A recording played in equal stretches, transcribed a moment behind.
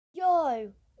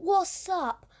What's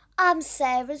up? I'm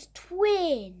Sarah's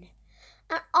twin,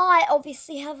 and I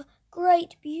obviously have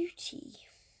great beauty.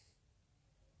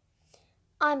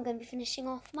 I'm going to be finishing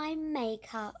off my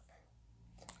makeup.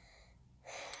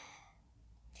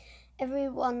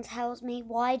 Everyone tells me,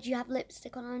 why do you have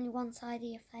lipstick on only one side of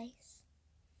your face?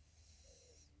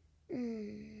 Oh,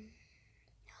 beautiful.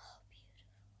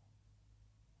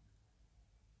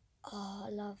 Oh, I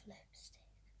love lipstick.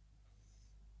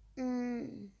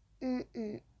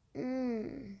 Oh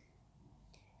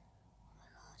my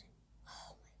god.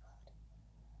 Oh my god.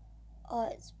 Oh,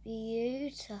 it's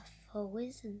beautiful,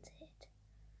 isn't it?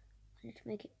 I need to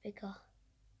make it bigger.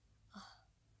 Oh.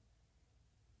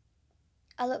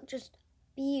 I look just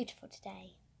beautiful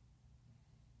today.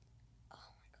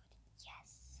 Oh my god,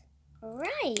 yes.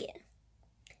 Alright.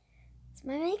 Is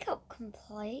my makeup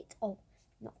complete? Oh,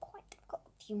 not quite. I've got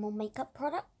a few more makeup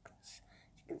products.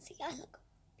 As you can see, I look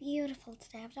beautiful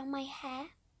today. I've done my hair.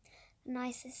 The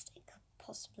nicest it could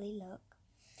possibly look.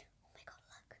 Oh my god,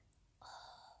 look.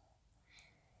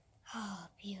 Oh,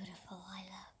 beautiful I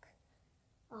look.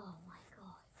 Oh my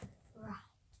god. Right.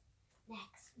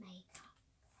 Next makeup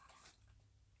product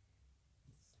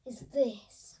is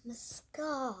this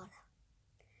mascara.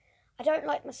 I don't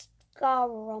like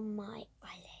mascara on my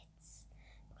eyelids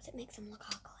because it makes them look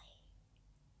ugly.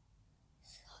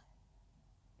 So,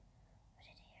 put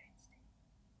it here instead.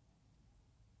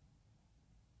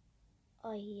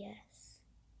 Oh yes.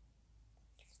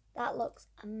 That looks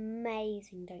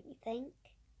amazing, don't you think?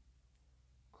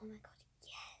 Oh my god,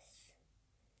 yes.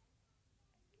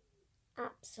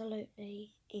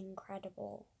 Absolutely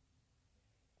incredible.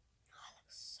 Oh, I look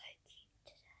so cute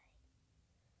today.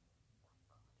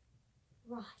 Oh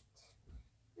my god. Right.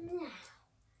 Now,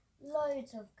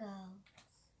 loads of girls.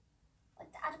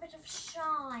 Like to add a bit of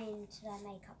shine to their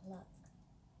makeup look.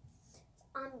 So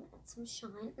I'm going to add some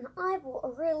shine, and I bought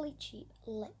a really cheap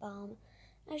lip balm.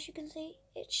 As you can see,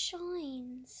 it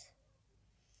shines.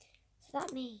 So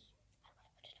that means I'm going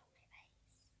to put it on my face.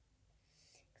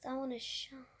 Because I want to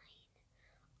shine.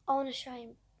 I want to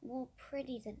shine more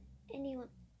pretty than anyone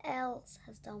else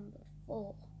has done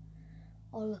before.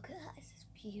 Oh, look at that. This is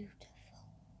beautiful.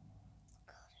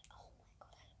 Look at it. Oh my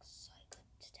god, I look so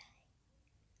good today.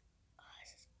 Oh,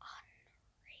 this is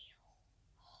unreal.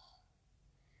 Oh,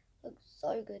 look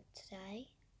so good today.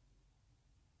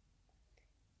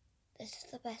 This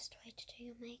is the best way to do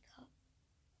your makeup.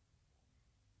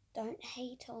 Don't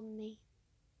hate on me.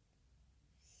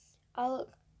 I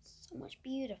look so much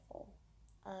beautiful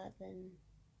than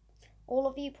all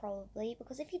of you probably,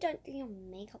 because if you don't do your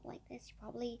makeup like this, you're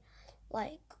probably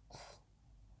like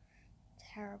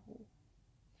terrible.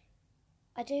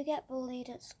 I do get bullied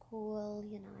at school,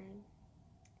 you know,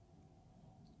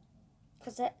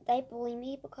 because they bully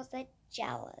me because they're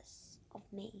jealous of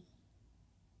me.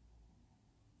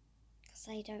 Because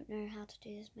they don't know how to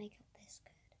do this makeup this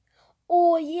good.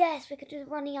 Oh yes, we could do the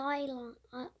runny eyeliner,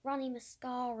 runny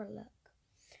mascara look.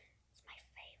 It's my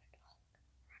favourite look,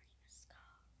 runny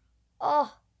mascara.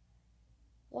 Oh,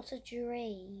 what a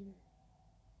dream.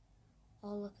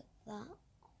 Oh, look at that. Oh my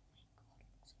god, it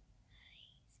looks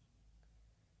amazing.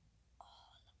 Oh,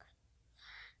 look at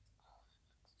that. Oh, that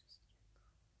looks just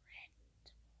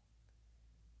incredible.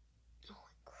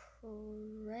 Oh,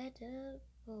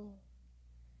 incredible.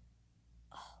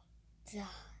 Oh, done.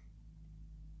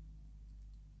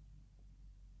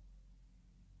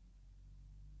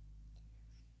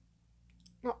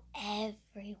 Not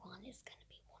everyone is going to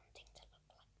be wanting to look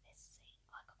like this. See,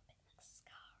 I got a bit of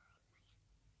mascara on my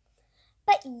hand.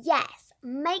 But yes,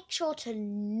 make sure to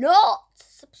not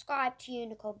subscribe to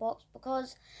Unicorn Box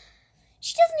because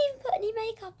she doesn't even put any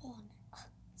makeup on.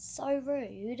 So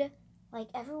rude. Like,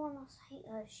 everyone must hate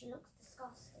her. She looks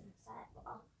disgusting,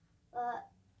 but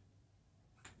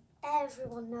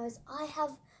everyone knows I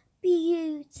have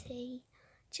beauty.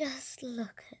 Just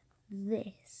look at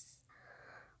this.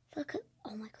 Look at,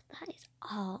 oh my god, that is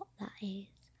art, that is.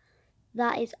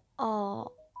 That is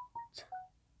art.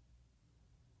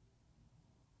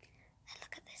 Then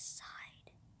look at this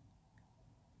side.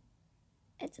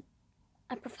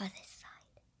 I prefer this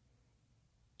side.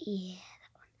 Yeah,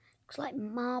 that one. Looks like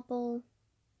marble.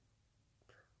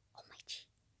 On my cheek.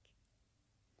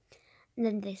 And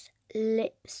then this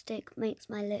lipstick makes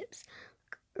my lips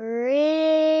look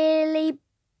really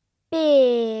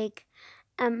big.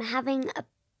 Having a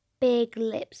big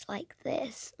lips like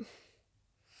this.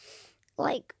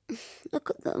 Like, look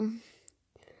at them.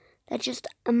 They're just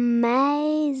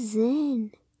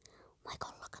amazing. Oh my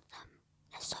god, look at them.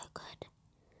 They're so good.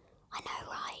 I know,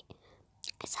 right?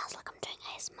 It sounds like I'm doing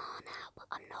ASMR now, but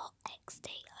I'm not. XD,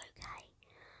 okay?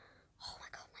 Oh my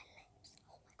god, my lips.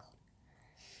 Oh my god.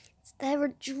 They're a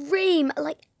dream.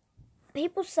 Like,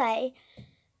 people have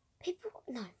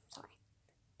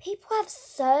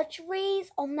surgeries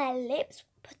on their lips,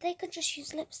 but they could just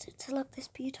use lipstick to look this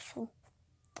beautiful.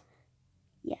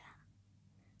 Yeah.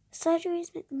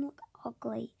 Surgeries make them look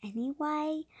ugly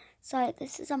anyway, so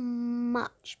this is a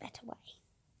much better way.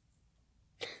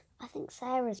 I think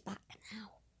Sarah's back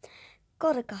now.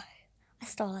 Gotta go. I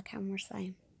stole her camera,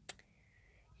 so.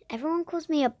 Everyone calls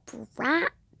me a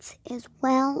brat as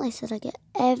well. They said I get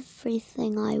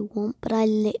everything I want, but I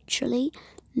literally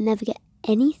never get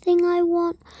anything I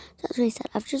want. So that's what he said.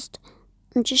 I'm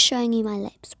just showing you my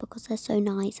lips because they're so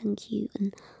nice and cute.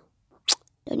 And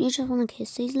don't you just want to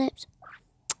kiss these lips?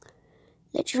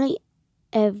 Literally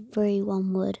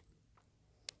everyone would.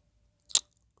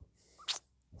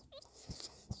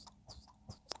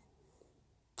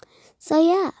 So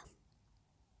yeah.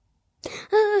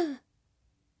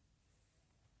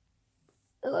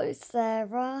 Hello,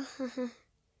 Sarah.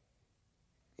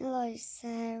 Hello,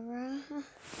 Sarah.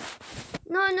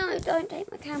 No, don't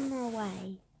take my camera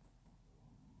away.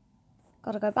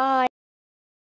 Gotta go, bye.